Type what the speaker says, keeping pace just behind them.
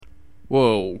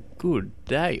Well, good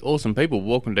day, awesome people.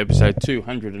 Welcome to episode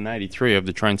 283 of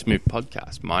the Train Smooth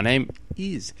podcast. My name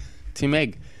is Tim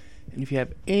Egg. And if you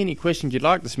have any questions you'd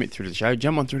like to submit through the show,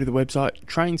 jump on through to the website,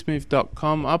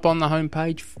 trainsmooth.com. Up on the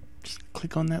homepage, just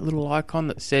click on that little icon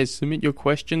that says submit your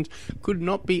questions. Could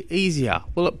not be easier.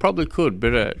 Well, it probably could,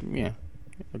 but I've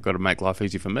got to make life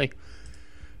easy for me.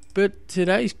 But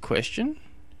today's question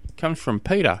comes from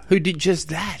Peter, who did just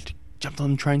that. Jumped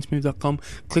on trainsmooth.com,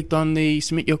 clicked on the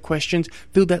submit your questions,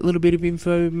 filled that little bit of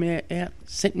info out,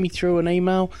 sent me through an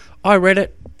email. I read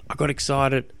it, I got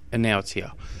excited, and now it's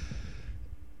here.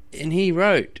 And he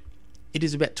wrote, it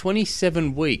is about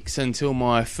 27 weeks until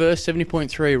my first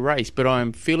 70.3 race, but I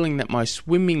am feeling that my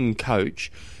swimming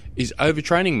coach is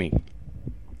overtraining me.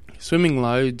 Swimming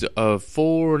loads of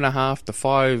 4.5 to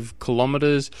 5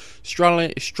 kilometres,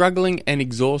 struggling and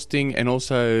exhausting, and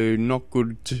also not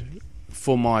good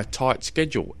for my tight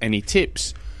schedule. Any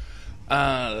tips? No,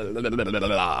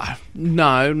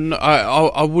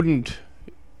 I wouldn't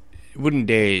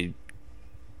dare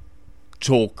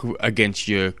talk against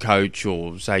your coach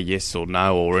or say yes or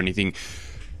no or anything,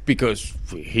 because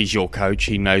he's your coach.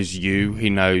 He knows you.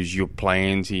 He knows your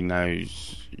plans. He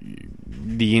knows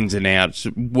the ins and outs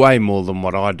way more than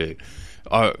what I do.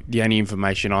 The only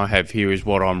information I have here is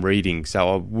what I'm reading,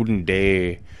 so I wouldn't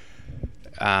dare.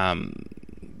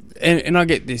 And I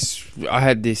get this. I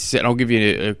had this, and I'll give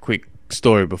you a quick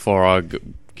story before I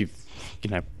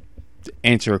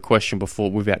answer a question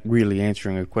without really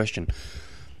answering a question.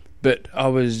 But I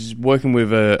was working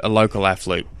with a local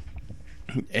athlete,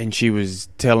 and she was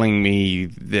telling me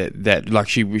that like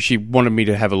she wanted me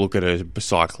to have a look at her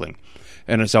cycling,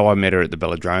 and so I met her at the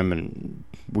Velodrome, and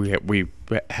we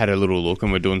had a little look,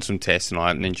 and we're doing some tests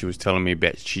tonight. And then she was telling me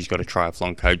about she's got a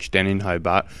triathlon coach down in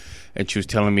Hobart, and she was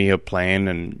telling me her plan,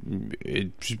 and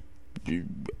it's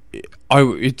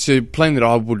a plan that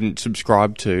I wouldn't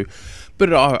subscribe to,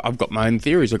 but I've got my own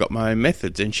theories, I've got my own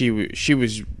methods, and she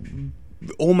was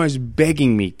almost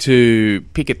begging me to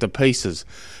pick it to pieces,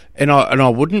 and I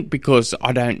wouldn't, because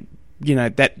I don't,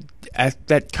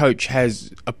 that coach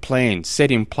has a plan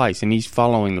set in place, and he's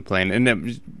following the plan,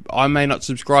 and I may not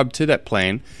subscribe to that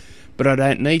plan, but I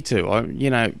don't need to.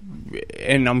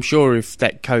 And I'm sure if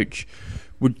that coach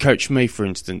would coach me, for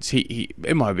instance,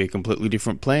 it might be a completely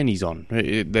different plan he's on.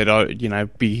 He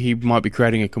might be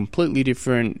creating a completely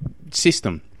different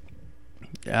system.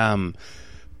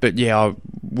 But yeah,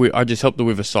 I just helped her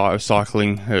with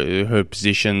cycling, her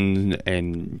position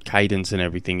and cadence and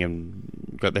everything,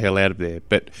 and got the hell out of there.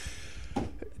 But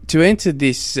to answer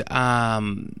this, you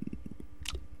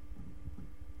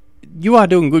are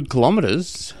doing good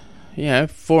kilometres.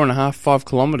 4.5, 5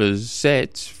 kilometres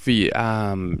sets for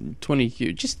 20.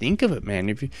 Just think of it, man.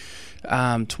 If you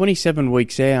 27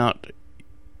 weeks out,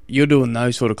 you're doing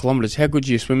those sort of kilometres. How good's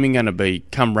your swimming going to be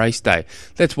come race day?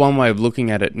 That's one way of looking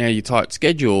at it. Now, your tight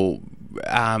schedule.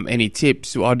 Any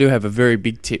tips? Well, I do have a very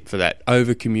big tip for that.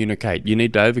 Over communicate. You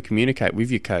need to over communicate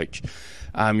with your coach.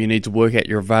 You need to work out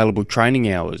your available training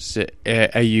hours.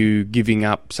 Are you giving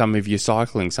up some of your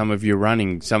cycling, some of your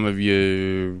running, some of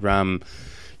your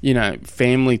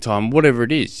family time, whatever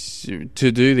it is,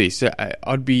 to do this?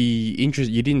 I'd be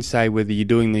interested. You didn't say whether you're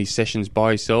doing these sessions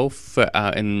by yourself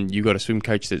and you've got a swim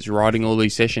coach that's writing all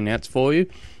these session outs for you,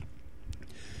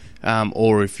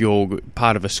 or if you're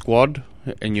part of a squad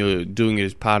and you're doing it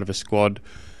as part of a squad.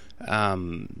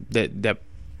 But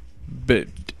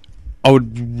I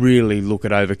would really look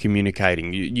at over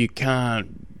communicating. You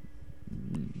can't.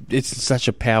 It's such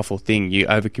a powerful thing. You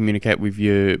over-communicate with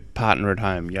your partner at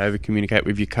home. You over-communicate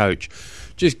with your coach.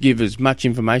 Just give as much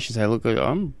information. Say, look,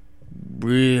 I'm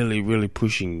really, really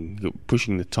pushing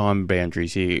the time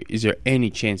boundaries here. Is there any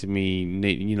chance of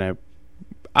me,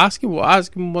 ask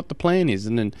him what the plan is,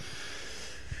 and then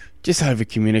just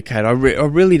over-communicate. I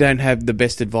really don't have the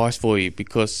best advice for you,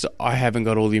 because I haven't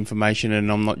got all the information,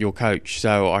 and I'm not your coach,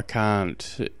 so I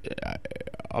can't.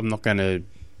 I'm not going to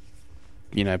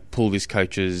pull this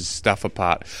coach's stuff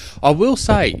apart. I will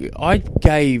say, now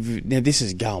this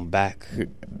is going back,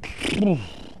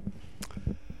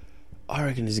 I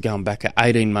reckon this is going back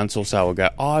 18 months or so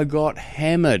ago. I got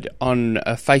hammered on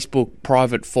a Facebook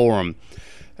private forum.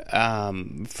 I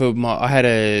had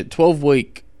a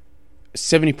 12-week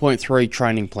 70.3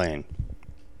 training plan.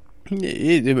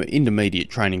 Intermediate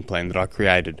training plan that I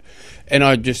created, and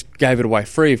I just gave it away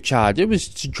free of charge. It was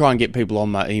to try and get people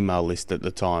on my email list at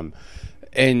the time,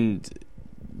 and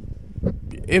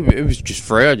it was just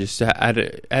free. I just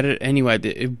added it anyway.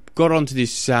 It got onto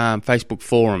this Facebook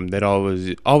forum that I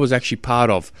was actually part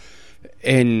of,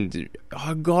 and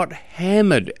I got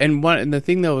hammered. And the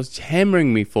thing that was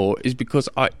hammering me for is because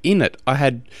I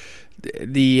had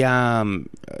the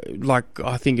like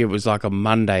I think it was like a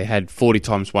Monday had 40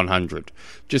 times 100,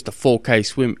 just a 4K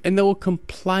swim, and they were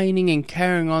complaining and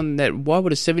carrying on that why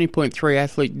would a 70.3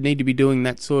 athlete need to be doing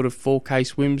that sort of 4K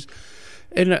swims,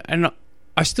 and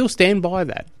I still stand by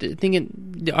that.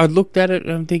 Thinking, I looked at it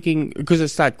and I'm thinking, because I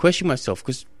started questioning myself,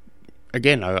 because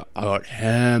again I got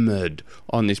hammered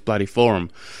on this bloody forum,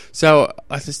 so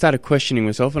I started questioning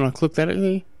myself, and I looked at it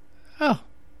and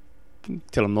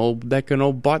tell them all they can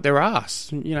all bite their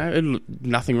ass.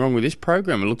 Nothing wrong with this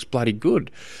program. It looks bloody good.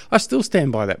 I still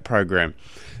stand by that program,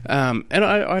 and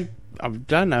I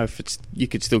don't know if you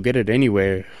could still get it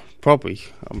anywhere. Probably,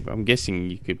 I'm guessing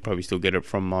you could probably still get it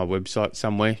from my website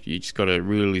somewhere. You just got to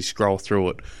really scroll through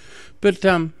it. But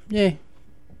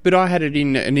but I had it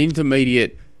in an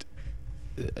intermediate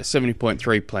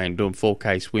 70.3 plan, doing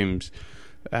 4K swims.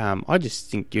 I just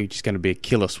think you're just going to be a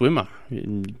killer swimmer.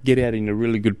 Get out in a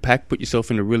really good pack, put yourself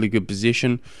in a really good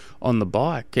position on the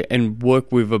bike, and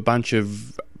work with a bunch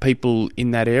of people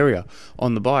in that area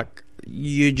on the bike.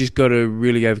 You just got to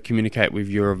really over-communicate with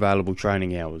your available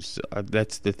training hours.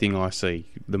 That's the thing I see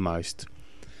the most.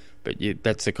 But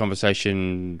that's a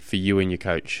conversation for you and your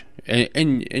coach,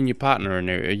 and your partner,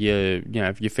 and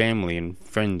your family and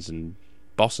friends and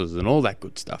bosses and all that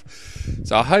good stuff.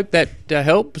 So I hope that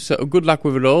helps. Good luck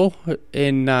with it all,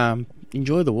 and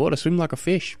enjoy the water. Swim like a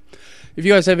fish. If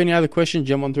you guys have any other questions,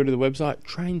 jump on through to the website,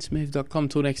 trainsmooth.com.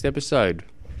 Till next episode.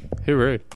 Hooroo.